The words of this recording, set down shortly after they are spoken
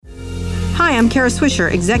Hi, I'm Kara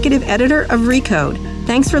Swisher, Executive Editor of Recode.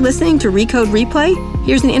 Thanks for listening to Recode Replay.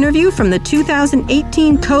 Here's an interview from the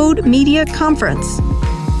 2018 Code Media Conference.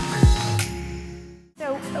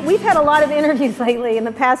 So we've had a lot of interviews lately in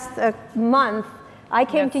the past month. I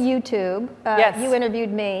came to YouTube. You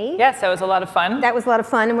interviewed me. Yes, that was a lot of fun. That was a lot of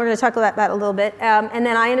fun, and we're going to talk about that a little bit. And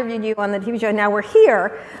then I interviewed you on the TV show. Now we're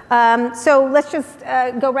here. So let's just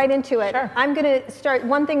go right into it. Sure. I'm going to start.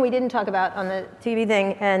 One thing we didn't talk about on the TV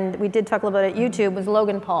thing, and we did talk a little bit at YouTube, was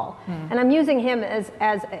Logan Paul. And I'm using him as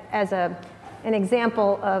an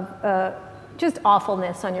example of just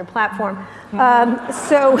awfulness on your platform.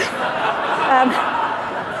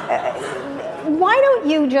 Why don't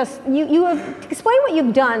you just, you have, explain what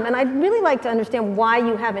you've done, and I'd really like to understand why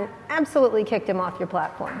you haven't absolutely kicked him off your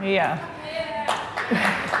platform. Yeah.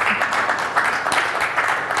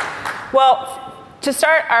 Well, to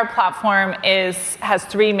start, our platform has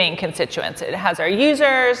three main constituents. It has our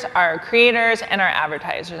users, our creators, and our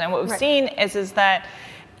advertisers. And what we've seen is that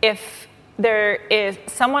if there is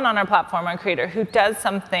someone on our platform, our creator, who does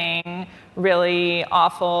something really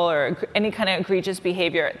awful or any kind of egregious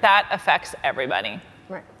behavior, that affects everybody.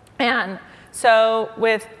 Right. And so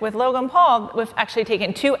with Logan Paul, we've actually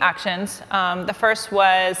taken two actions. The first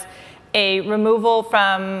was a removal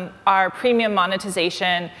from our premium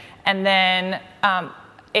monetization, and then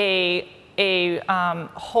a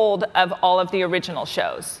hold of all of the original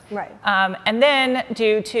shows. Right. And then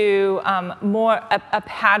due to a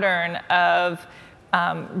pattern of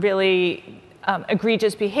really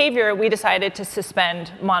egregious behavior, we decided to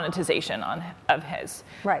suspend monetization of his.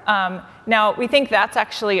 Right. Now, we think that's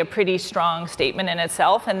actually a pretty strong statement in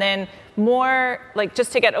itself. And then more, like,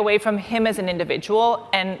 just to get away from him as an individual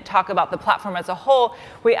and talk about the platform as a whole,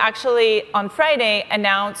 we actually, on Friday,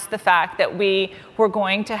 announced the fact that we were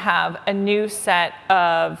going to have a new set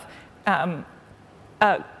of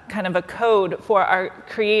kind of a code for our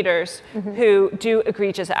creators who do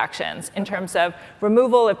egregious actions in terms of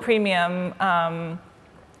removal of premium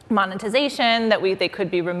monetization, that they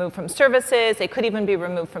could be removed from services, they could even be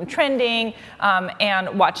removed from trending,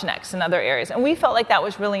 and Watch Next and other areas. And we felt like that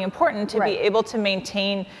was really important to be able to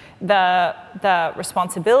maintain the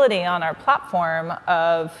responsibility on our platform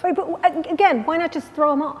of... Right, but again, why not just throw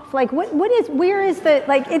them off? Like, where is the,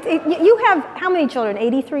 like, you have how many children?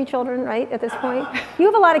 83 children, right, at this point? You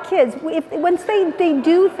have a lot of kids. Once they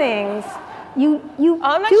do things, you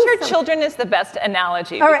I'm not sure children is the best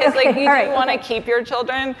analogy, because you do want to keep your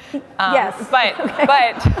children. Yes. But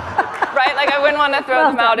right, like, I wouldn't want to throw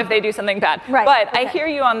them out if they do something bad. Right. But I hear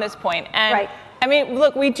you on this point. And I mean,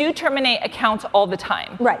 look, we do terminate accounts all the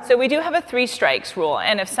time. Right. So we do have a 3 strikes rule,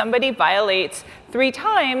 and if somebody violates 3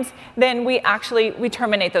 times, then we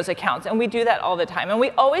terminate those accounts, and we do that all the time. And we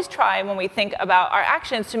always try, when we think about our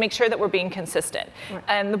actions, to make sure that we're being consistent. Right.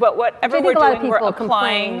 And whatever we're doing, we're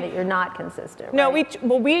applying. That you're not consistent. No,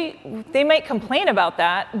 right? they might complain about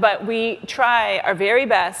that, but we try our very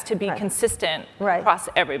best to be consistent across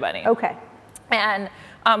everybody. Okay. And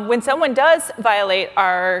when someone does violate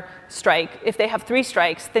our strike, if they have 3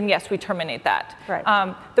 strikes, then yes, we terminate that.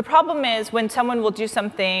 Right. The problem is when someone will do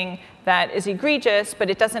something that is egregious, but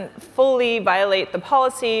it doesn't fully violate the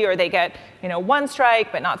policy, or they get 1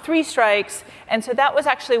 strike but not 3 strikes. And so that was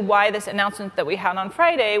actually why this announcement that we had on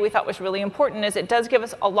Friday we thought was really important, is it does give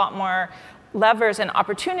us a lot more levers and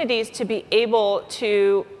opportunities to be able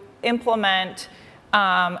to implement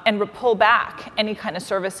and pull back any kind of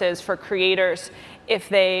services for creators if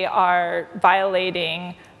they are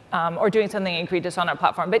violating or doing something egregious on our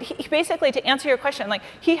platform. But he basically, to answer your question, like,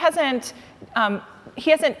 he hasn't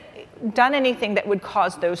done anything that would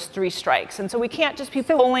cause those 3 strikes. And so we can't just be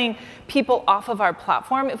pulling people off of our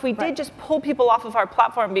platform. If we did just pull people off of our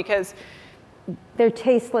platform because they're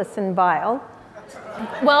tasteless and vile.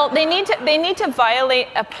 Well, they need to violate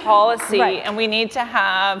a policy, and we need to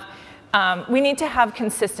have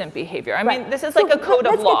consistent behavior. I mean, this is like a code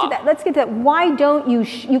of law. Let's get to that. Why don't you?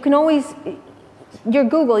 You can always. You're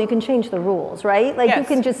Google. You can change the rules, right? Like, you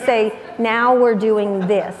can just say, now we're doing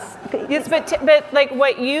this. Yes, but like,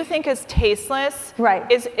 what you think is tasteless,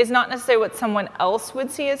 is not necessarily what someone else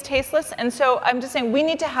would see as tasteless. And so I'm just saying we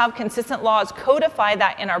need to have consistent laws, codify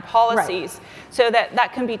that in our policies, so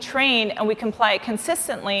that can be trained and we can apply it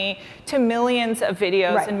consistently to millions of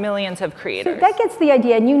videos and millions of creators. So that gets the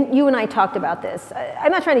idea, and you and I talked about this.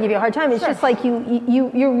 I'm not trying to give you a hard time. It's just like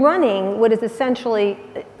you're running what is essentially.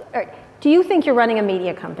 Do you think you're running a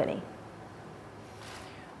media company?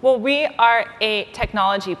 Well, we are a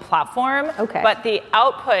technology platform, Okay. but the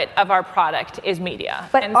output of our product is media.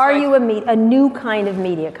 But And are so you a new kind of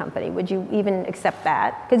media company? Would you even accept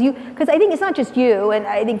that? Because I think it's not just you, and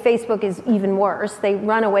I think Facebook is even worse. They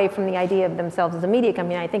run away from the idea of themselves as a media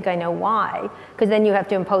company. And I think I know why. Because then you have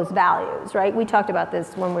to impose values, right? We talked about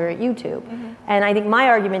this when we were at YouTube, and I think my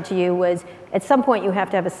argument to you was, at some point you have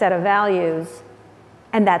to have a set of values.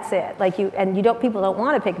 And that's it. Like people don't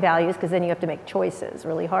want to pick values because then you have to make choices,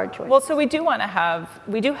 really hard choices. Well, so we do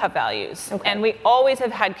have values, Okay. and we always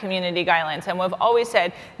have had community guidelines, and we've always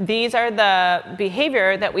said these are the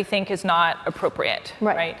behavior that we think is not appropriate,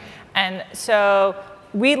 Right. And so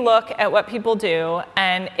we look at what people do,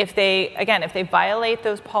 and if they violate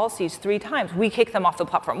those policies 3 times, we kick them off the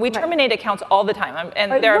platform. We terminate accounts all the time,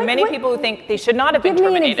 and there are many people who think they should not have been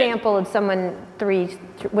terminated. Give me an example of someone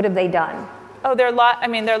what have they done? Oh, there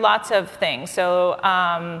are lots of things. So,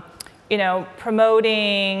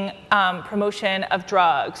 promotion of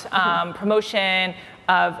drugs, promotion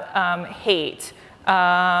of hate,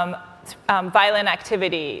 violent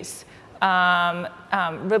activities,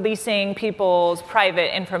 releasing people's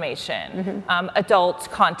private information,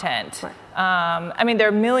 adult content. Right. There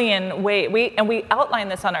are a million ways, we outline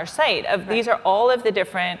this on our site. These are all of the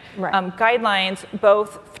different guidelines,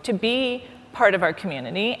 both to be part of our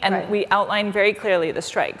community, and we outline very clearly the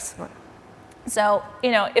strikes. Right. So,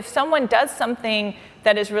 if someone does something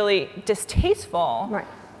that is really distasteful,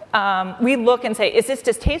 we look and say, is this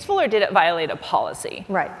distasteful or did it violate a policy?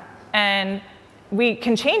 Right. And we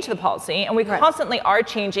can change the policy, and we constantly are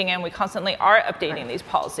changing, and we constantly are updating these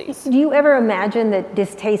policies. Do you ever imagine that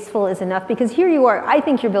distasteful is enough? Because here you are, I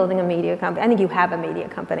think you're building a media company. I think you have a media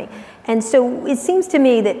company. And so it seems to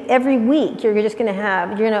me that every week you're going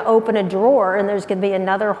to open a drawer and there's going to be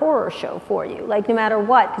another horror show for you, like no matter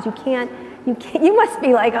what, because you must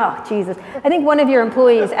be like, oh, Jesus. I think one of your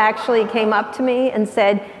employees actually came up to me and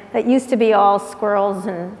said, that used to be all squirrels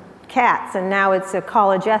and cats, and now it's a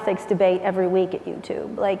college ethics debate every week at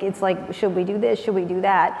YouTube. It's like, should we do this? Should we do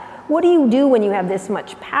that? What do you do when you have this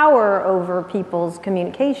much power over people's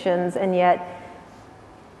communications, and yet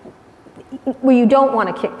you don't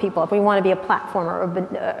want to kick people up? We want to be a platform, or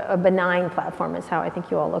a benign platform is how I think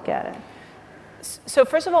you all look at it. So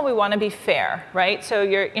first of all, we want to be fair, right? So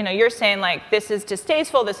you're saying like, this is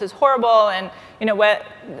distasteful, this is horrible, and what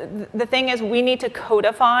the thing is, we need to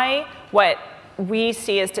codify what we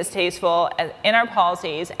see as distasteful in our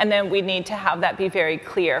policies, and then we need to have that be very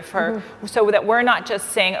clear so that we're not just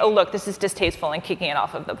saying, oh, look, this is distasteful and kicking it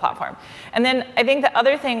off of the platform. And then I think the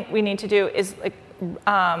other thing we need to do is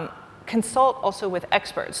consult also with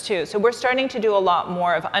experts too. So we're starting to do a lot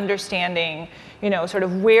more of understanding, sort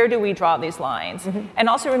of where do we draw these lines? And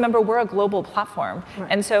also remember, we're a global platform.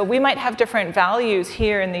 And so we might have different values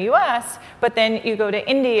here in the US, but then you go to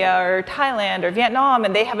India or Thailand or Vietnam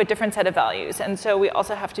and they have a different set of values. And so we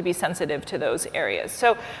also have to be sensitive to those areas.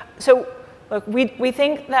 So look, we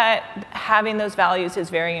think that having those values is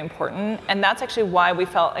very important. And that's actually why we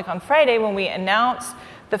felt like on Friday when we announced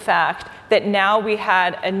the fact that now we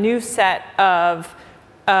had a new set of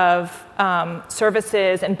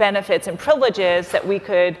services and benefits and privileges that we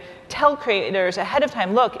could tell creators ahead of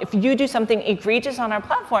time, look, if you do something egregious on our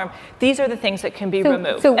platform, these are the things that can be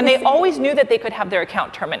removed. And they always knew that they could have their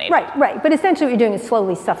account terminated. Right. But essentially what you're doing is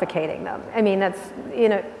slowly suffocating them. I mean, that's,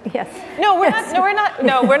 yes. No, we're not.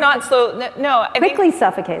 No, we're not slow. No. Quickly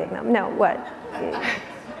suffocating them. No, what?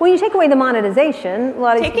 Well, you take away the monetization.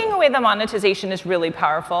 Taking away the monetization is really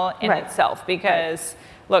powerful in itself because,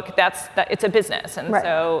 look, it's a business, and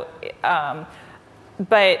so,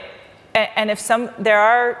 and if there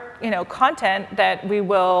are content that we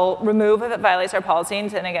will remove if it violates our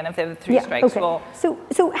policies, and again, if they have 3 strikes, we'll.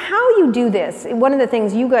 So how you do this? One of the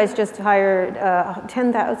things you guys just hired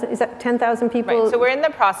 10,000. Is that 10,000 people? Right. So we're in the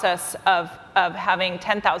process of having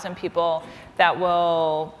 10,000 people that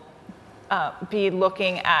will be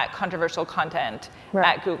looking at controversial content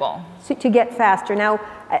at Google. So to get faster. Now,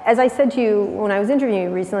 as I said to you when I was interviewing you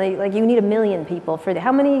recently, like you need 1 million people for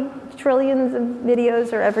how many trillions of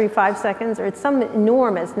videos are every 5 seconds? Or it's some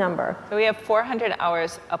enormous number. So we have 400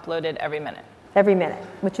 hours uploaded every minute. Every minute,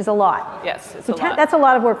 which is a lot. Yes, it's a lot. That's a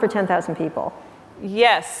lot of work for 10,000 people.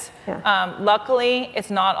 Yes. Yeah. Luckily,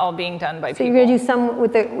 it's not all being done by people. So you're going to do some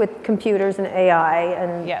with computers and AI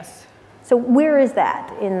and. Yes. So where is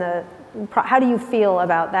that in the? How do you feel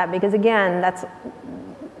about that? Because again,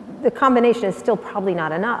 the combination is still probably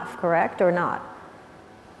not enough, correct, or not?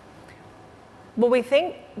 Well, we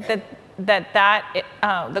think that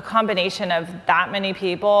the combination of that many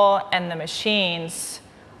people and the machines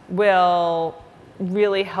will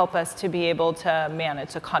really help us to be able to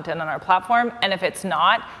manage the content on our platform. And if it's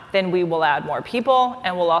not, then we will add more people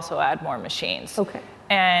and we'll also add more machines. Okay.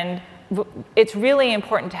 And it's really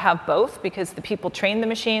important to have both because the people train the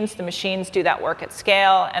machines do that work at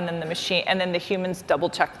scale, and then the humans double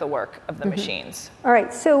check the work of the machines. All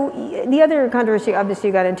right, so the other controversy obviously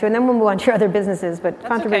you got into, and then we'll move on to your other businesses, but That's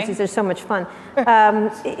controversies okay. are so much fun,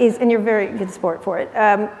 and you're very good sport for it.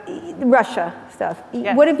 Russia stuff.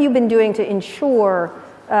 Yes. What have you been doing to ensure,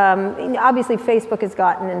 obviously Facebook has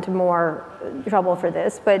gotten into more trouble for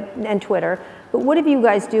this, and Twitter, but what are you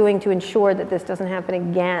guys doing to ensure that this doesn't happen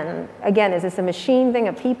again? Again, is this a machine thing,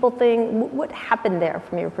 a people thing? What happened there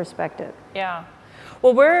from your perspective? Yeah.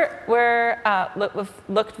 Well, we've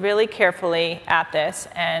looked really carefully at this,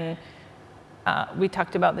 and we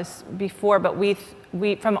talked about this before, but we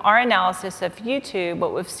from our analysis of YouTube,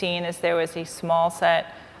 what we've seen is there was a small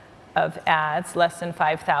set of ads, less than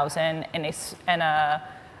 5,000, and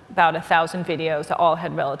about 1,000 videos that all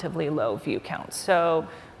had relatively low view counts. So,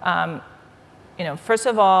 first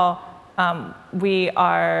of all, we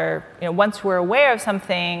are, once we're aware of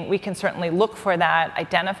something, we can certainly look for that,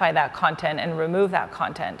 identify that content, and remove that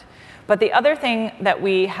content. But the other thing that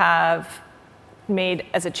we have made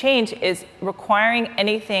as a change is requiring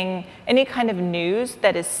any kind of news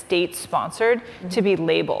that is state-sponsored to be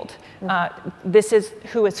labeled. This is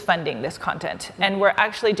who is funding this content. And we're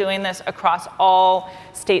actually doing this across all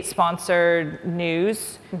state-sponsored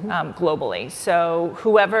news globally. So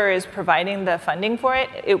whoever is providing the funding for it,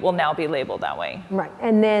 it will now be labeled that way. Right,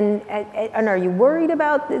 and then, and are you worried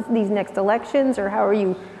about these next elections, or how are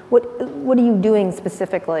you? What are you doing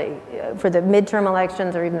specifically for the midterm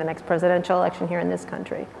elections or even the next presidential election here in this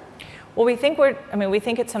country? Well, we think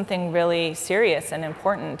it's something really serious and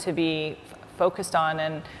important to be focused on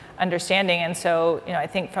and understanding. And so, I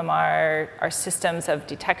think from our systems of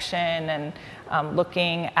detection and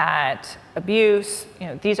looking at abuse,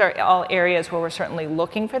 these are all areas where we're certainly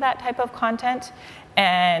looking for that type of content.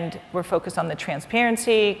 And we're focused on the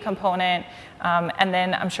transparency component. And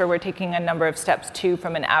then I'm sure we're taking a number of steps too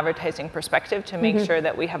from an advertising perspective to make sure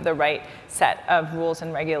that we have the right set of rules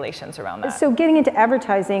and regulations around that. So getting into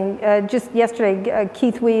advertising, just yesterday,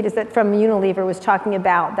 Keith Weed from Unilever was talking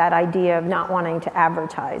about that idea of not wanting to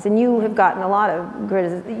advertise. And you have gotten a lot of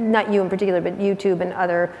criticism, not you in particular, but YouTube and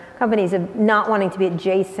other companies, of not wanting to be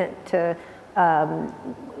adjacent to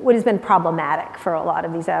what has been problematic for a lot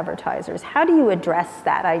of these advertisers. How do you address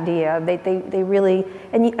that idea? They really,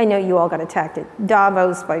 and I know you all got attacked at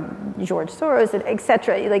Davos by George Soros, et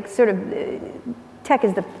cetera. Like sort of, tech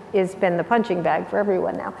has been the punching bag for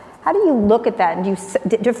everyone now. How do you look at that? And do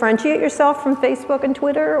you differentiate yourself from Facebook and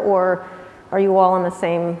Twitter, or are you all in the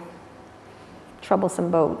same troublesome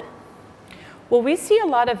boat? Well, we see a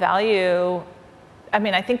lot of value.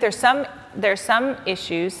 I think there's some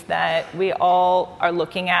issues that we all are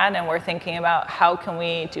looking at, and we're thinking about how can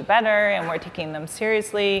we do better, and we're taking them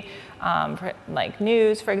seriously, like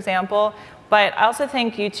news, for example. But I also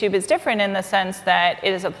think YouTube is different in the sense that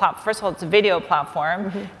it is first of all, it's a video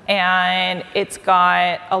platform, and it's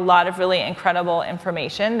got a lot of really incredible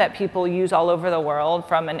information that people use all over the world,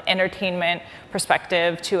 from an entertainment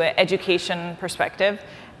perspective to an education perspective.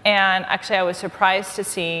 And actually, I was surprised to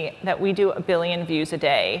see that we do 1 billion views a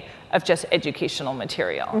day of just educational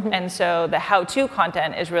material. And so the how-to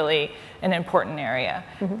content is really an important area.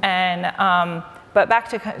 And but back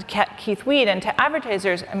to Keith Weed and to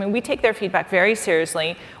advertisers, we take their feedback very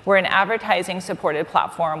seriously. We're an advertising-supported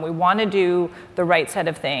platform. We want to do the right set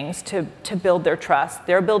of things to build their trust.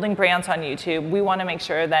 They're building brands on YouTube. We want to make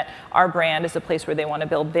sure that our brand is a place where they want to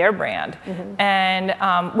build their brand. And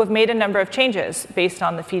we've made a number of changes based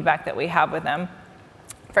on the feedback that we have with them.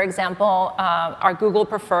 For example, our Google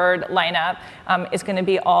Preferred lineup is going to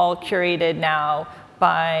be all curated now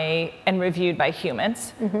and reviewed by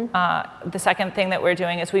humans. The second thing that we're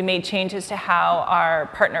doing is we made changes to how our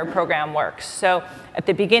partner program works. So at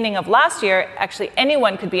the beginning of last year, actually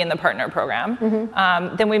anyone could be in the partner program.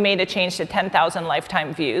 Then we made a change to 10,000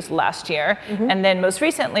 lifetime views last year. And then most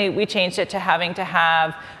recently, we changed it to having to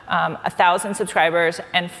have 1,000 subscribers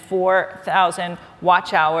and 4,000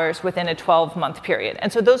 watch hours within a 12-month period.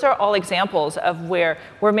 And so those are all examples of where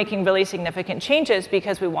we're making really significant changes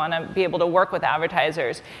because we want to be able to work with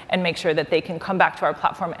advertisers and make sure that they can come back to our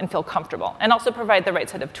platform and feel comfortable, and also provide the right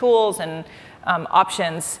set of tools and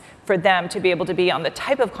options for them to be able to be on the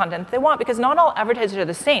type of content they want, because not all advertisers are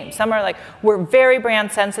the same. Some are like, we're very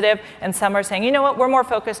brand sensitive, and some are saying, you know what, we're more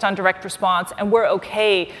focused on direct response, and we're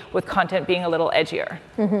okay with content being a little edgier.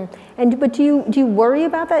 Mm-hmm. But do you worry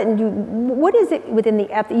about that? And what is it within the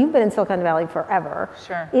you've been in Silicon Valley forever.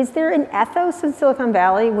 Sure. Is there an ethos in Silicon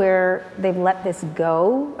Valley where they've let this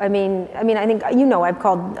go? I mean, I think, I've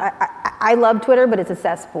called, I love Twitter, but it's a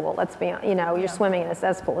cesspool. Let's be, you're swimming in a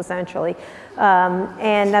cesspool essentially.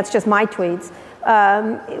 And that's just my tweets.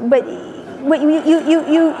 But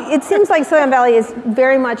it seems like Silicon Valley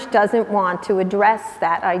very much doesn't want to address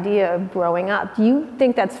that idea of growing up. Do you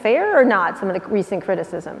think that's fair or not, some of the recent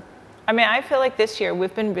criticism? I mean, I feel like this year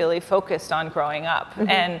we've been really focused on growing up. Mm-hmm.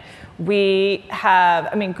 And we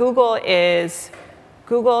have, Google is,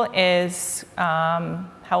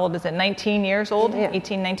 how old is it? 19 years old, yeah.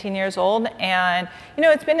 18, 19 years old. And,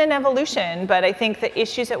 it's been an evolution, but I think the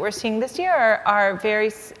issues that we're seeing this year are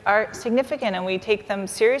significant, and we take them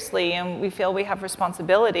seriously, and we feel we have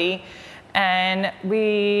responsibility. And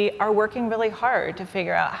we are working really hard to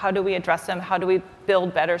figure out how do we address them, how do we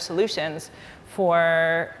build better solutions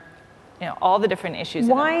for all the different issues.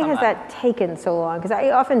 Why has that taken so long? Because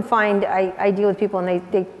I often find I deal with people and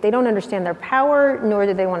they don't understand their power, nor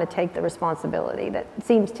do they want to take the responsibility. That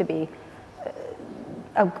seems to be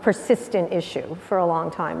a persistent issue for a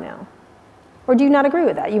long time now. Or do you not agree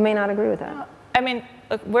with that? You may not agree with that.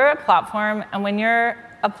 Look, we're a platform, and when you're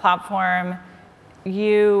a platform,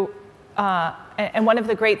 and one of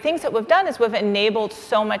the great things that we've done is we've enabled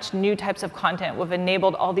so much new types of content. We've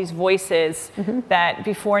enabled all these voices that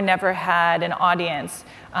before never had an audience.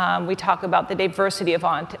 We talk about the diversity of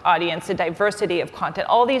audience, the diversity of content,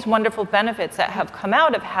 all these wonderful benefits that have come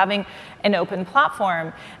out of having an open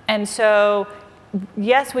platform. And so,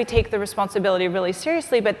 yes, we take the responsibility really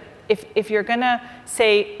seriously, but if you're going to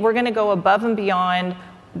say we're going to go above and beyond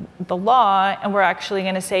the law, and we're actually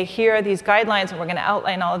going to say here are these guidelines, and we're going to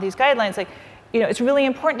outline all of these guidelines, it's really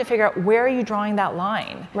important to figure out where are you drawing that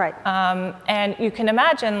line. Right. And you can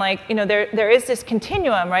imagine, there is this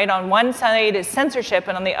continuum, right? On one side is censorship,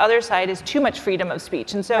 and on the other side is too much freedom of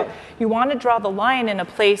speech. And so you want to draw the line in a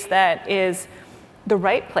place that is the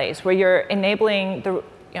right place, where you're enabling the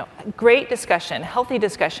great discussion, healthy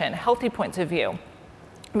points of view.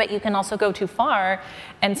 But you can also go too far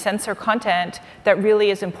and censor content that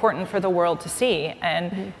really is important for the world to see.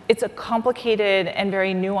 And it's a complicated and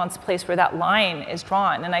very nuanced place where that line is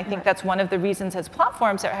drawn. And I think that's one of the reasons as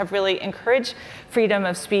platforms that have really encouraged freedom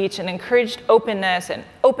of speech and encouraged openness and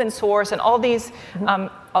open source and all these,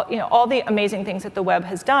 all the amazing things that the web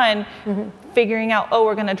has done, figuring out,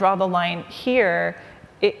 we're going to draw the line here.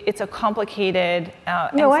 It's a complicated,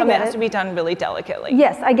 and something that has to be done really delicately.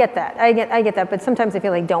 Yes, I get that. I get that. But sometimes I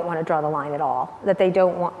feel like don't want to draw the line at all. That they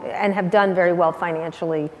don't want, and have done very well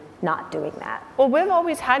financially not doing that. Well, we've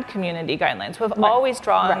always had community guidelines. We've always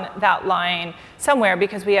drawn that line somewhere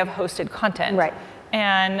because we have hosted content. Right.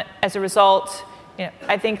 And as a result,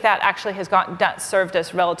 I think that actually has served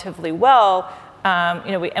us relatively well.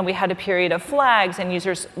 We had a period of flags, and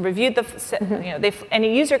users reviewed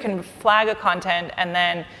any user can flag a content, and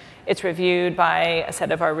then it's reviewed by a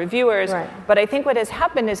set of our reviewers. Right. But I think what has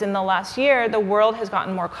happened is in the last year, the world has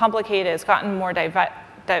gotten more complicated. It's gotten more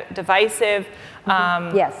divisive.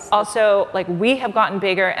 Yes. Also, we have gotten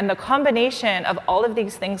bigger, and the combination of all of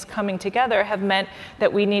these things coming together have meant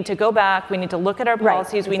that we need to go back. We need to look at our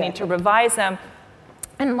policies. We need to revise them.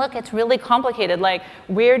 And look, it's really complicated.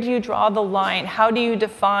 Where do you draw the line? How do you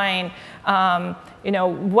define,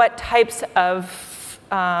 what types of,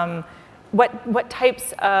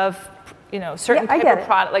 certain type of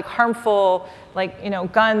product, harmful,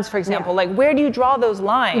 guns, for example. Yeah. Where do you draw those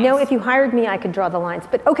lines? If you hired me, I could draw the lines.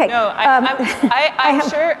 But okay. No,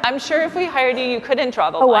 I'm sure if we hired you, you couldn't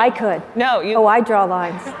draw the lines. Oh, I could. No, you. Oh, I draw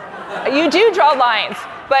lines. You do draw lines.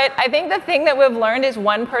 But I think the thing that we've learned is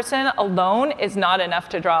one person alone is not enough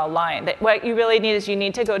to draw a line. What you really need is you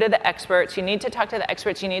need to go to the experts. You need to talk to the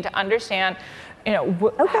experts. You need to understand,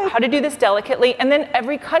 how to do this delicately. And then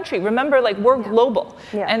every country, remember, we're global.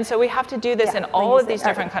 Yeah. And so we have to do this in all of these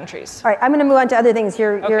different countries. All right, I'm going to move on to other things.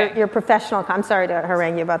 Your professional. I'm sorry to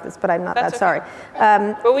harangue you about this, but I'm not that sorry.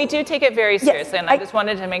 But we do take it very seriously, and I just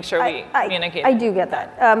wanted to make sure we communicate. I do get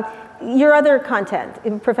that. Your other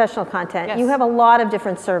content, professional content, yes. You have a lot of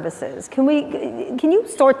different services. Can you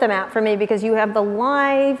sort them out for me? Because you have the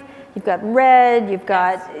live, you've got Red, you've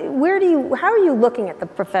got, how are you looking at the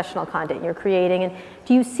professional content you're creating? And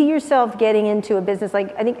do you see yourself getting into a business I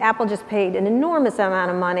think Apple just paid an enormous amount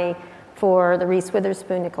of money for the Reese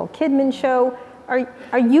Witherspoon, Nicole Kidman show.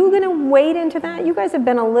 are you going to wade into that? You guys have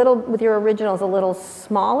been a little, with your originals, a little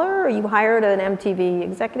smaller, or you hired an MTV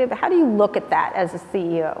executive. How do you look at that as a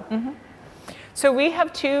CEO? Mm-hmm. So we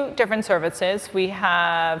have two different services. We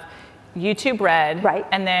have YouTube Red, right,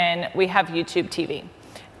 and then we have YouTube TV.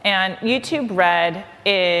 And YouTube Red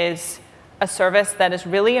is a service that is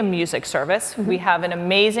really a music service. Mm-hmm. We have an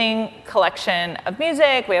amazing collection of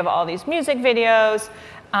music. We have all these music videos.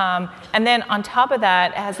 And then on top of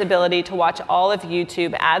that, it has the ability to watch all of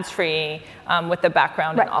YouTube ads-free with the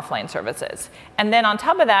background and offline services. And then on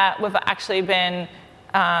top of that, we've actually been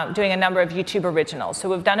doing a number of YouTube originals. So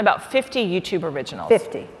we've done about 50 YouTube originals.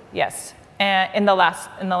 50? Yes, in the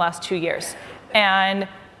last 2 years. And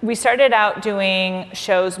we started out doing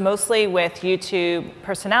shows mostly with YouTube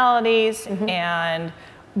personalities, mm-hmm. and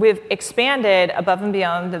we've expanded above and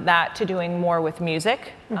beyond that to doing more with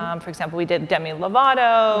music. Mm-hmm. For example, we did Demi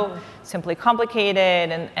Lovato, mm-hmm. Simply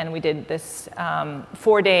Complicated, and we did this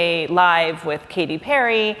 4-day live with Katy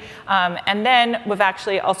Perry. And then we've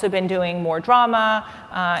actually also been doing more drama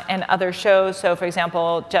and other shows. So for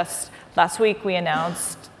example, just last week we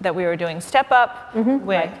announced that we were doing Step Up, mm-hmm.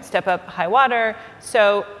 with Step Up High Water.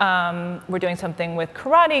 So we're doing something with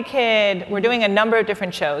Karate Kid. We're doing a number of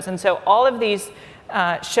different shows. And so all of these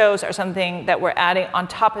shows are something that we're adding on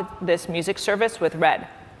top of this music service with Red.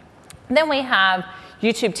 Then we have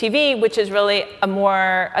YouTube TV, which is really a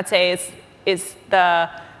more, I'd say, is the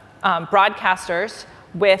broadcasters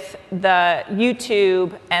with the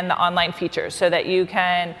YouTube and the online features, so that you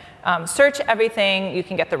can search everything, you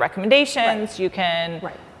can get the recommendations, right. You can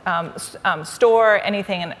store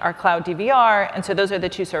anything in our cloud DVR, and so those are the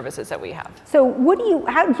two services that we have. So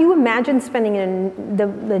how do you imagine spending in the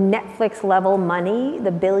Netflix level money,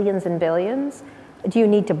 the billions and billions? Do you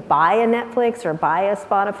need to buy a Netflix or buy a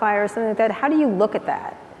Spotify or something like that? How do you look at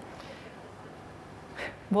that?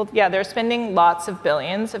 Well, yeah, they're spending lots of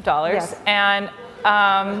billions of dollars, yes. And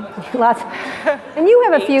lots. And you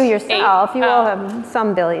have a few yourself. You all have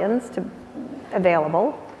some billions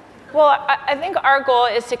available. Well, I think our goal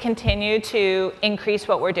is to continue to increase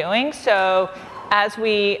what we're doing. So as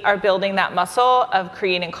we are building that muscle of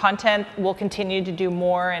creating content, we'll continue to do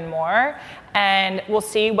more and more. And we'll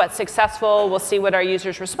see what's successful. We'll see what our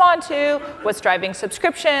users respond to, what's driving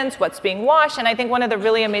subscriptions, what's being watched. And I think one of the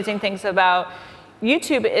really amazing things about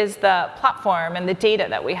YouTube is the platform and the data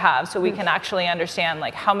that we have, so we can actually understand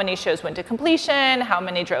like how many shows went to completion, how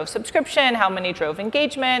many drove subscription, how many drove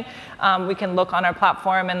engagement. We can look on our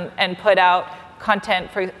platform and put out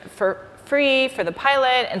content for free for the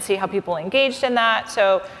pilot and see how people engaged in that.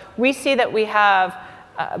 So we see that we have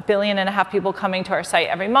 1.5 billion people coming to our site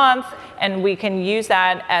every month, and we can use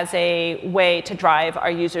that as a way to drive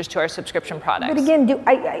our users to our subscription products. But again,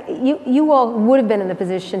 you all would have been in the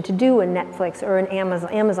position to do a Netflix or an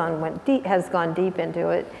Amazon. Amazon has gone deep into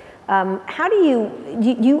it. How do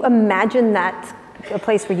you imagine that a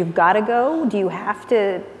place where you've got to go? Do you have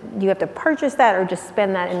to purchase that, or just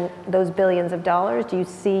spend that in those billions of dollars? Do you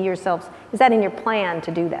see yourselves? Is that in your plan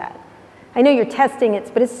to do that? I know you're testing it,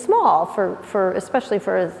 but it's small especially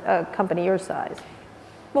for a company your size.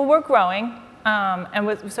 Well, we're growing,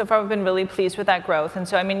 and so far we've been really pleased with that growth. And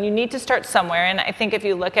so, I mean, you need to start somewhere. And I think if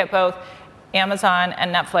you look at both Amazon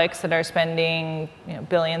and Netflix that are spending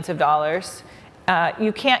billions of dollars,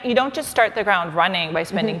 you don't just start the ground running by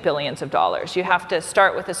spending mm-hmm. billions of dollars. You have to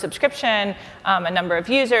start with a subscription, a number of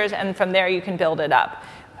users, and from there you can build it up.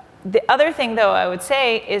 The other thing, though, I would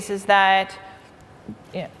say is that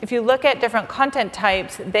if you look at different content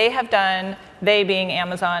types, they being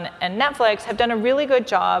Amazon and Netflix, have done a really good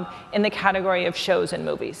job in the category of shows and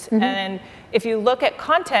movies. Mm-hmm. And if you look at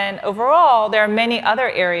content overall, there are many other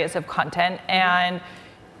areas of content, and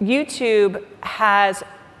YouTube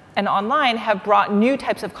and online have brought new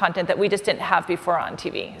types of content that we just didn't have before on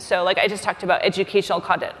TV. So like I just talked about educational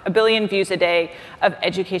content, 1 billion views a day of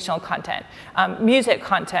educational content, music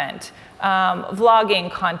content,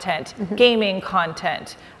 vlogging content, mm-hmm. gaming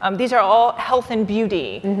content. These are all health and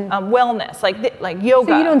beauty, mm-hmm. Wellness, like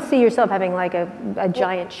yoga. So you don't see yourself having like a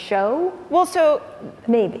giant show? Well, so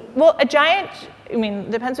maybe. Well, a giant. I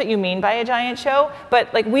mean, depends what you mean by a giant show.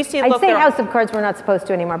 But like we see. I'd say House of Cards we're not supposed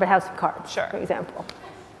to anymore, but House of Cards, sure. For example.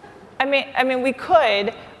 I mean, we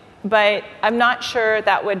could, but I'm not sure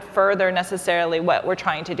that would further necessarily what we're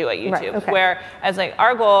trying to do at YouTube. Right, okay. Whereas like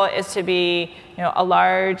our goal is to be, a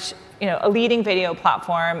large, a leading video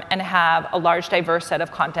platform and have a large, diverse set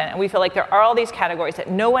of content. And we feel like there are all these categories that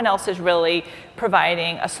no one else is really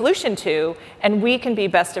providing a solution to, and we can be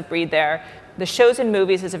best of breed there the shows and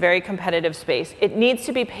movies is a very competitive space. It needs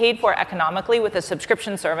to be paid for economically with a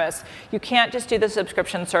subscription service. You can't just do the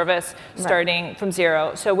subscription service starting from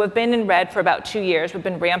zero. So we've been in red for about 2 years. We've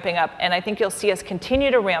been ramping up, and I think you'll see us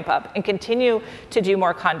continue to ramp up and continue to do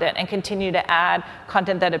more content and continue to add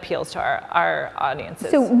content that appeals to our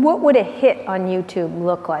audiences. So what would a hit on YouTube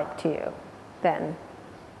look like to you then?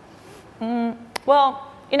 Well,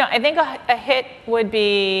 I think a hit would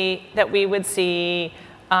be that we would see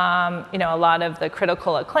a lot of the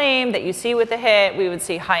critical acclaim that you see with the hit. We would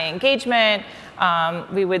see high engagement.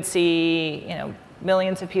 We would see,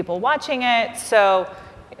 millions of people watching it. So,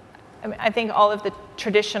 I think all of the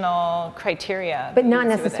traditional criteria. But not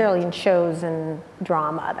necessarily in shows and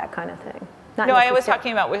drama, that kind of thing. No, I was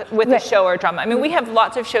talking about with a show or drama. I mean, we have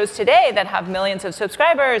lots of shows today that have millions of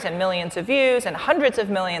subscribers and millions of views and hundreds of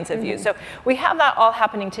millions of views. So we have that all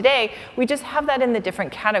happening today. We just have that in the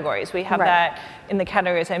different categories. We have that in the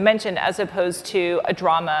categories I mentioned, as opposed to a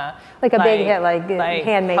drama. Like a big hit, like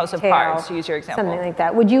Handmaid's House of Tale, Cards, to use your example. Something like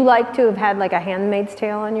that. Would you like to have had like a Handmaid's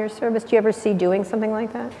Tale on your service? Do you ever see doing something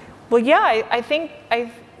like that? Well, yeah, I think,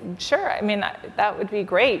 sure. I mean, that would be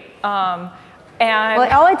great.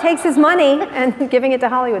 And all it takes is money and giving it to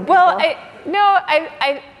Hollywood people. Well,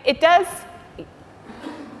 it does.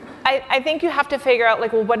 I think you have to figure out,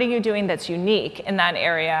 what are you doing that's unique in that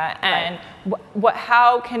area, and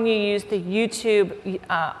how can you use the YouTube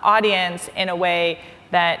audience in a way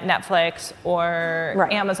that Netflix or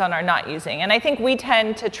Amazon are not using? And I think we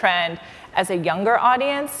tend to trend as a younger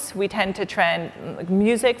audience. We tend to trend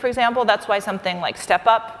music, for example. That's why something like Step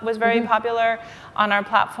Up was very popular on our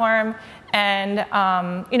platform. And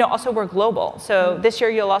also we're global. So this year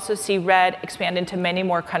you'll also see Red expand into many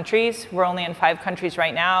more countries. We're only in 5 countries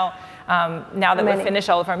right now. Now that we've finished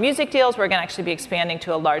all of our music deals, we're going to actually be expanding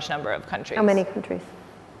to a large number of countries. How many countries?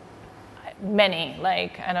 Many,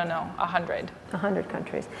 100. 100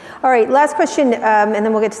 countries. All right, last question, and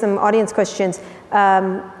then we'll get to some audience questions.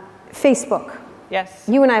 Facebook. Yes.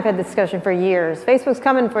 You and I have had this discussion for years. Facebook's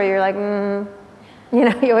coming for you. You're like, you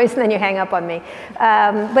always, and then you hang up on me.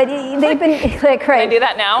 But they've been Can I do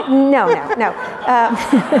that now? No.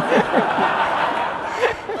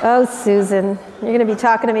 Oh, Susan, you're going to be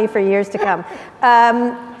talking to me for years to come.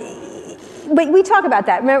 But we talk about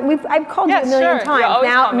that. Remember, I've called you a million times.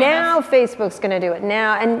 Now Facebook's going to do it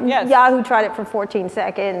now, and Yahoo tried it for 14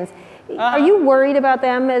 seconds. Are you worried about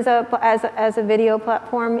them as a video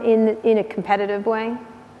platform in a competitive way?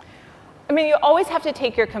 I mean, you always have to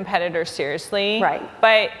take your competitors seriously. Right.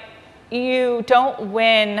 But you don't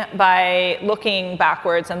win by looking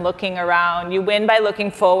backwards and looking around. You win by looking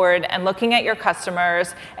forward and looking at your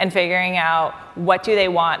customers and figuring out what do they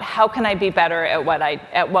want, how can I be better at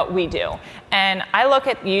what we do. And I look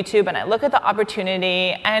at YouTube and I look at the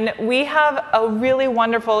opportunity, and we have a really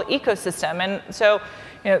wonderful ecosystem. And so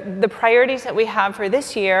the priorities that we have for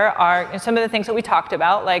this year are some of the things that we talked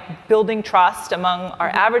about, like building trust among our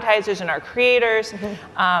advertisers and our creators,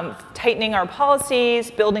 tightening our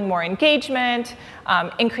policies, building more engagement,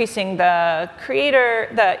 increasing the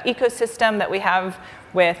ecosystem that we have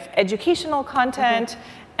with educational content.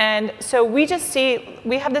 And so we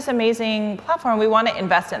have this amazing platform. We want to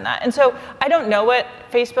invest in that. And so I don't know what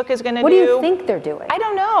Facebook is going to do. What do you think they're doing? I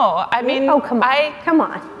don't know. I mean, come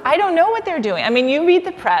on. I don't know what they're doing. I mean, you read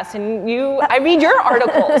the press, and I read your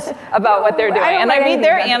articles about what they're doing, and I read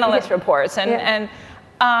their analyst reports. And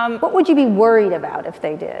what would you be worried about if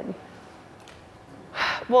they did?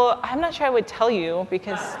 Well, I'm not sure I would tell you,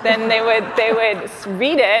 because then they would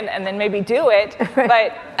read it and then maybe do it.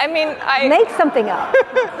 But I mean, make something up.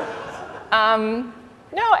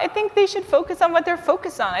 No, I think they should focus on what they're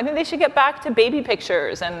focused on. I think they should get back to baby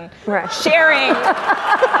pictures and sharing.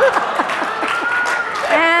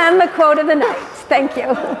 And the quote of the night. Thank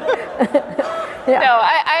you. No,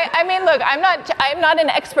 I mean, look, I'm not an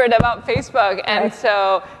expert about Facebook, and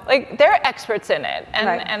so they're experts in it,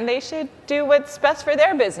 and they should do what's best for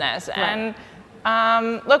their business. And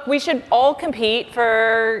look, we should all compete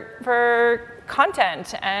for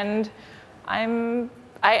content, and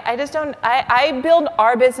I just don't. I build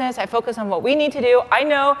our business. I focus on what we need to do. I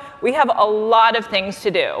know we have a lot of things to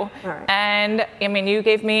do, and I mean, you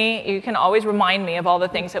can always remind me of all the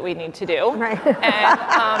things that we need to do, and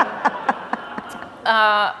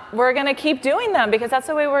we're going to keep doing them, because that's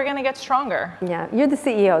the way we're going to get stronger. Yeah, you're the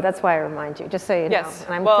CEO. That's why I remind you, just so you know. Yes.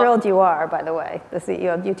 And I'm thrilled you are, by the way, the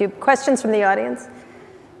CEO of YouTube. Questions from the audience?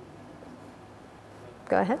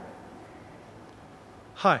 Go ahead.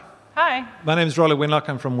 Hi. Hi. My name is Rolly Winlock.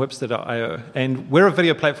 I'm from Webster.io, and we're a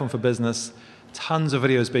video platform for business. Tons of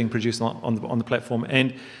videos being produced on the platform,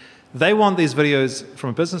 and They want these videos,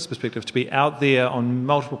 from a business perspective, to be out there on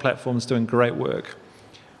multiple platforms doing great work.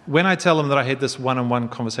 When I tell them that I had this one-on-one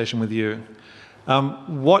conversation with you,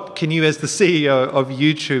 what can you, as the CEO of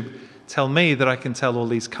YouTube, tell me that I can tell all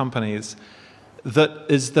these companies that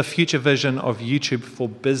is the future vision of YouTube for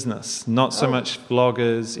business, not so much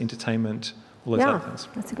vloggers, entertainment, all those other things?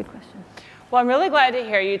 That's a good question. Well, I'm really glad to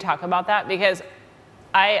hear you talk about that, because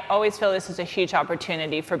I always feel this is a huge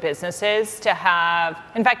opportunity for businesses to have.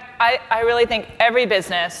 In fact, I really think every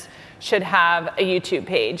business should have a YouTube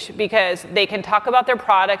page, because they can talk about their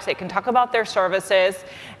products, they can talk about their services,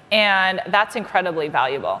 and that's incredibly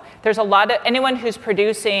valuable. There's a lot of, anyone who's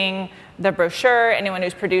producing the brochure, anyone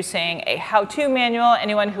who's producing a how-to manual,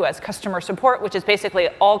 anyone who has customer support, which is basically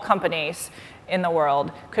all companies in the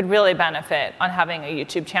world, could really benefit on having a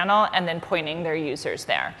YouTube channel and then pointing their users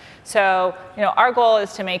there. So, our goal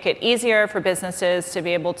is to make it easier for businesses to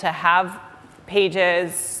be able to have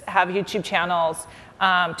pages, have YouTube channels,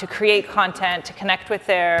 to create content, to connect with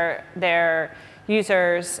their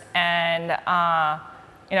users, and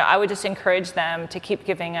I would just encourage them to keep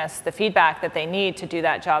giving us the feedback that they need to do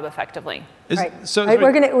that job effectively. Right. So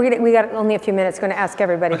we got only a few minutes. Going to ask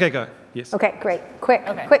everybody. Okay, go. Yes. Okay, great. Quick.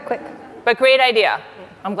 But great idea.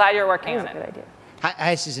 I'm glad you're working on it. Good idea.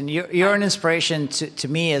 Hi, Susan. You're an inspiration to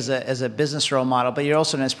me as a business role model, but you're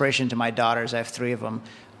also an inspiration to my daughters. I have 3 of them.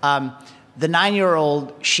 The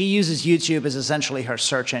 9-year-old, she uses YouTube as essentially her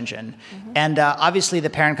search engine. Mm-hmm. And obviously the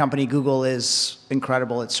parent company, Google, is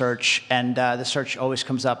incredible at search. And the search always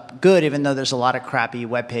comes up good, even though there's a lot of crappy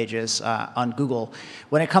web pages on Google.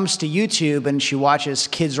 When it comes to YouTube and she watches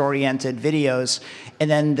kids-oriented videos, and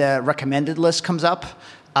then the recommended list comes up,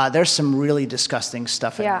 there's some really disgusting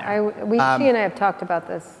stuff in there. She and I have talked about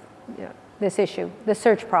this issue, the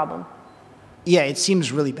search problem. Yeah, it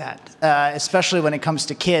seems really bad, especially when it comes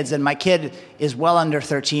to kids. And my kid is well under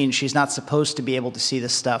 13. She's not supposed to be able to see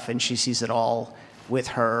this stuff, and she sees it all with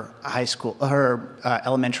her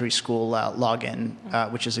elementary school login,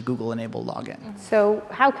 which is a Google-enabled login. So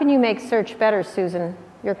how can you make search better, Susan?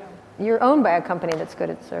 You're owned by a company that's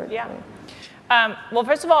good at search. Yeah. Well,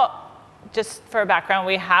 first of all, just for a background,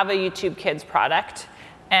 we have a YouTube Kids product.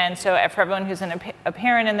 And so for everyone who's a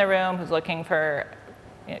parent in the room who's looking for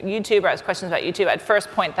YouTube or has questions about YouTube, I'd first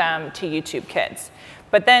point them to YouTube Kids.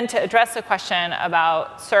 But then to address the question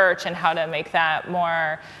about search and how to make that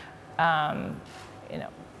more, to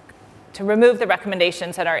remove the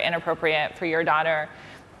recommendations that are inappropriate for your daughter,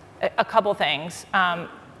 a couple things.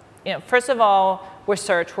 First of all, with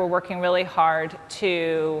search, we're working really hard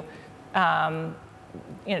to,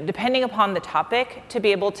 depending upon the topic, to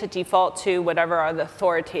be able to default to whatever are the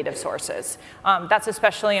authoritative sources. That's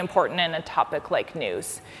especially important in a topic like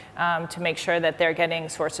news, to make sure that they're getting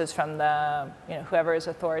sources from whoever is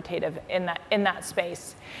authoritative in that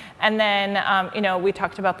space. And then, we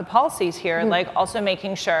talked about the policies here, like also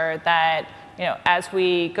making sure that, as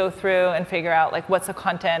we go through and figure out what's the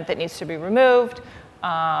content that needs to be removed.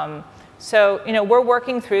 So, we're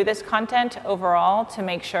working through this content overall to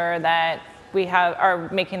make sure that we are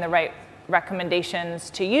making the right recommendations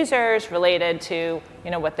to users related to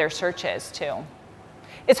what their search is too.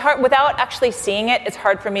 It's hard, without actually seeing it, it's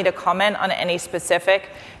hard for me to comment on any specific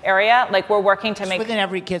area. We're working to make... within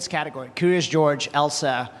every kid's category. Curious George,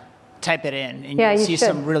 Elsa, type it in, and you'll see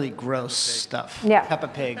some really gross stuff. Yeah. Peppa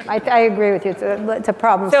Pig. I agree with you. It's a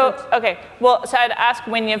problem. So I'd ask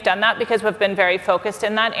when you've done that, because we've been very focused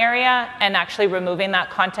in that area and actually removing that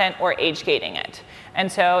content or age gating it. And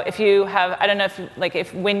so if you have, I don't know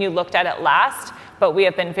if when you looked at it last, but we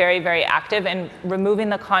have been very, very active in removing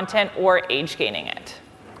the content or age gating it.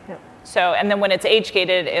 Yeah. So, and then when it's age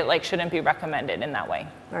gated, it shouldn't be recommended in that way.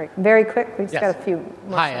 All right, very quick. We've just got a few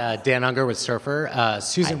more. Hi, Dan Unger with Surfer.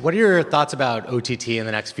 Susan, what are your thoughts about OTT in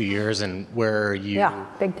the next few years, and where are you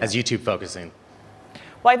as YouTube focusing?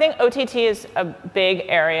 Well, I think OTT is a big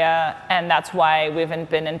area, and that's why we've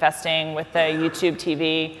been investing with the YouTube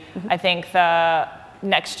TV. I think the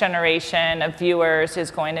next generation of viewers is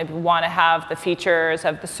going to want to have the features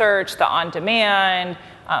of the search, the on-demand,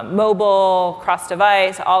 mobile,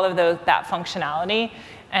 cross-device, all of that functionality.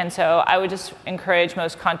 And so I would just encourage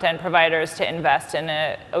most content providers to invest in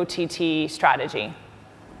an OTT strategy.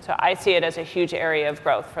 So I see it as a huge area of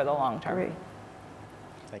growth for the long term. Great.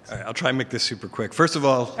 All right, I'll try and make this super quick. First of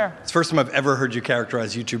all, It's the first time I've ever heard you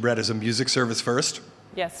characterize YouTube Red as a music service first.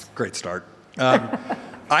 Yes. Great start.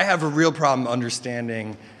 I have a real problem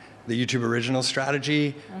understanding the YouTube Originals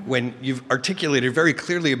strategy when you've articulated very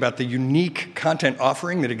clearly about the unique content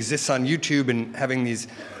offering that exists on YouTube and having these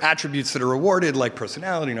attributes that are rewarded, like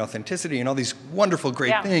personality and authenticity and all these wonderful,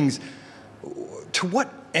 great things. To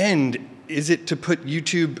what end is it to put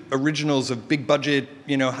YouTube originals of big budget,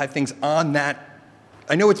 high things on that?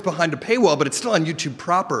 I know it's behind a paywall, but it's still on YouTube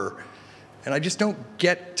proper. And I just don't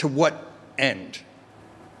get to what end.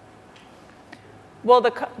 Well,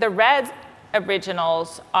 the Red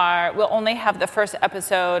originals will only have the first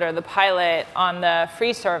episode or the pilot on the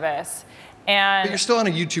free service. But you're still on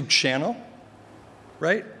a YouTube channel,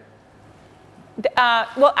 right?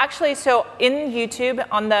 Well, actually, so in YouTube,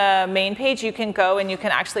 on the main page, you can go and you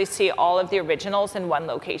can actually see all of the originals in one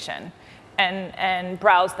location and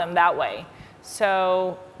browse them that way.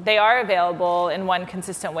 So they are available in one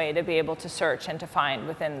consistent way to be able to search and to find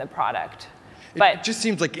within the product. It just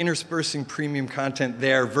seems like interspersing premium content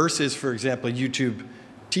there versus, for example, YouTube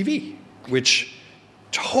TV, which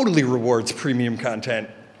totally rewards premium content,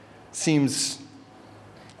 seems,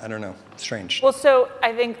 I don't know, strange. Well, so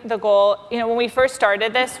I think the goal, when we first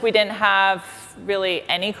started this, we didn't have really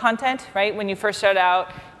any content, right? When you first started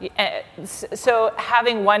out, so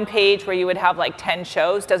having one page where you would have like 10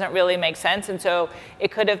 shows doesn't really make sense. And so it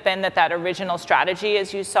could have been that original strategy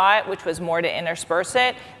as you saw it, which was more to intersperse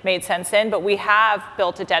it, made sense in. But we have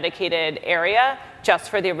built a dedicated area just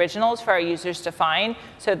for the originals for our users to find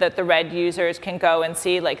so that the Red users can go and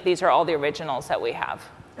see, like, these are all the originals that we have.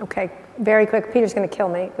 Okay, very quick. Peter's going to kill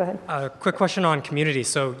me. Go ahead. Quick question on community.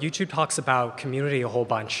 So YouTube talks about community a whole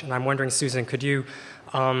bunch. And I'm wondering, Susan, could you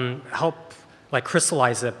help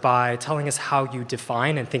crystallize it by telling us how you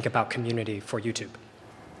define and think about community for YouTube?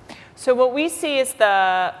 So what we see is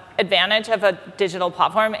the advantage of a digital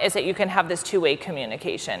platform is that you can have this two-way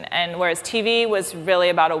communication. And whereas TV was really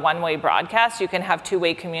about a one-way broadcast, you can have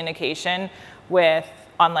two-way communication with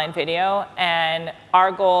online video. And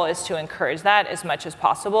our goal is to encourage that as much as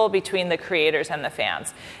possible between the creators and the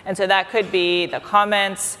fans. And so that could be the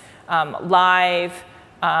comments, live,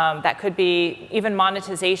 that could be even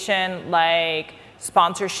monetization like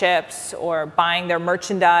sponsorships or buying their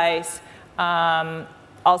merchandise.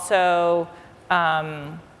 Also,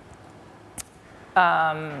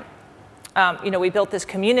 we built this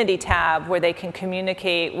community tab where they can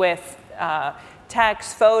communicate with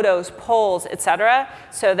text, photos, polls, et cetera,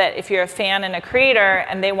 so that if you're a fan and a creator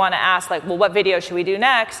and they want to ask, like, well, what video should we do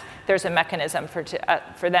next, there's a mechanism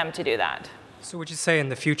for them to do that. So would you say in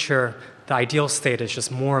the future, the ideal state is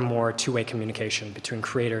just more and more two-way communication between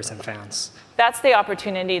creators and fans? That's the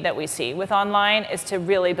opportunity that we see with online, is to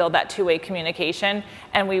really build that two-way communication.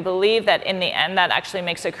 And we believe that in the end, that actually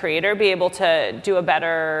makes a creator be able to do a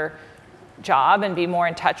better job and be more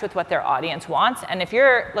in touch with what their audience wants. And if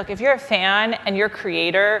you're a fan and your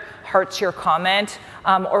creator hearts your comment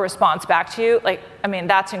or responds back to you,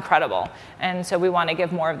 that's incredible. And so we want to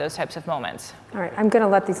give more of those types of moments. All right, I'm going to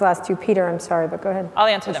let these last two, Peter, I'm sorry, but go ahead. I'll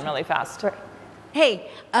answer them really fast. Right. Hey,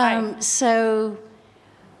 so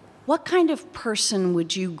what kind of person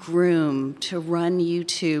would you groom to run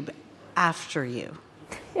YouTube after you?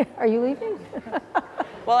 Are you leaving?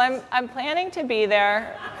 Well, I'm planning to be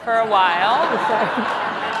there for a while.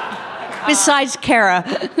 Besides Kara.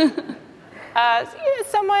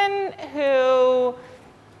 Someone who,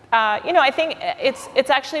 I think it's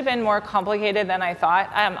actually been more complicated than I thought.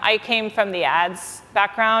 I came from the ads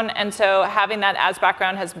background, and so having that ads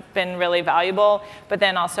background has been really valuable, but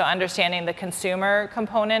then also understanding the consumer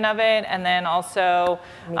component of it, and then also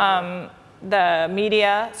the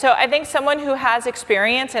media. So I think someone who has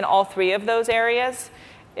experience in all three of those areas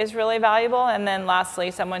is really valuable. And then lastly,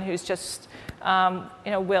 someone who's just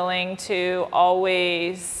willing to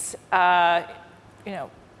always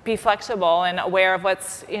be flexible and aware of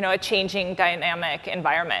what's a changing dynamic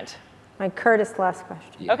environment. Mike Curtis, last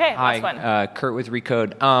question. Okay, Hi, last one. Kurt with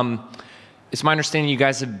Recode. It's my understanding you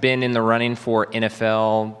guys have been in the running for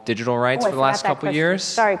NFL digital rights for the last couple of years.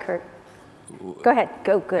 Sorry, Kurt. Go ahead.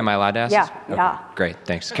 Go. Good. Am I allowed to ask? Yeah. Okay, Yeah. Great.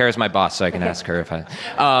 Thanks. Kara's my boss, so I can ask her if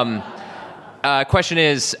I. Question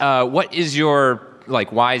is, what is your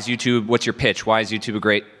why is YouTube? What's your pitch? Why is YouTube a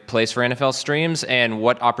great place for NFL streams? And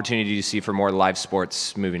what opportunity do you see for more live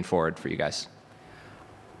sports moving forward for you guys?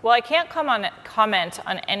 Well, I can't comment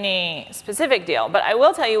on any specific deal, but I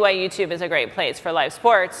will tell you why YouTube is a great place for live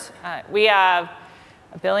sports. We have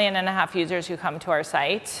 1.5 billion users who come to our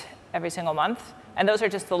site every single month, and those are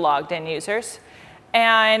just the logged in users.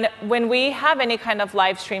 And when we have any kind of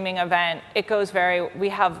live streaming event, we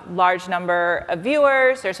have large number of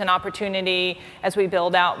viewers. There's an opportunity as we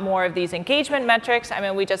build out more of these engagement metrics. I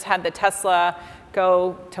mean, we just had the Tesla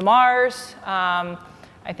go to Mars.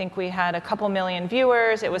 I think we had a couple million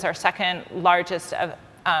viewers. It was our second largest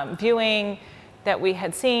viewing that we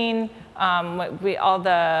had seen. All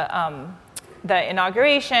the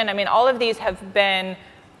inauguration. I mean, all of these have been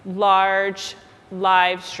large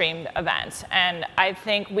live streamed events. And I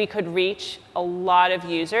think we could reach a lot of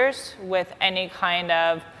users with any kind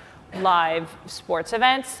of live sports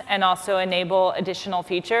events, and also enable additional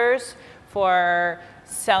features for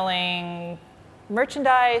selling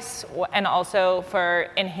merchandise and also for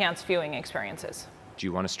enhanced viewing experiences. Do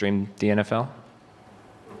you want to stream the NFL?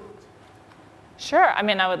 Sure. I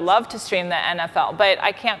mean, I would love to stream the NFL, but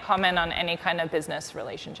I can't comment on any kind of business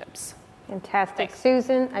relationships. Fantastic. Thanks.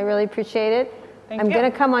 Susan, I really appreciate it. Thank I'm you.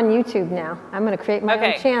 going to come on YouTube now. I'm going to create my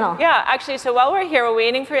own channel. Yeah, actually, so while we're here, we're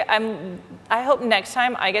waiting for I hope next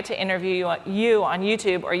time I get to interview you on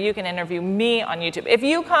YouTube, or you can interview me on YouTube. If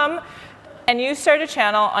you come and you start a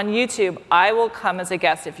channel on YouTube, I will come as a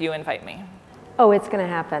guest if you invite me. Oh, it's going to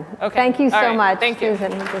happen. Okay. Thank you so All right. much, Thank you.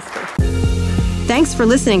 Susan. Thanks for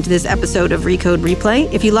listening to this episode of Recode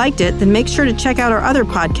Replay. If you liked it, then make sure to check out our other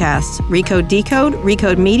podcasts, Recode Decode,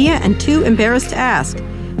 Recode Media, and Too Embarrassed to Ask.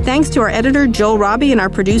 Thanks to our editor, Joel Robbie, and our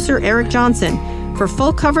producer, Eric Johnson. For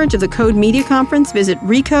full coverage of the Code Media Conference, visit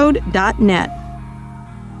recode.net.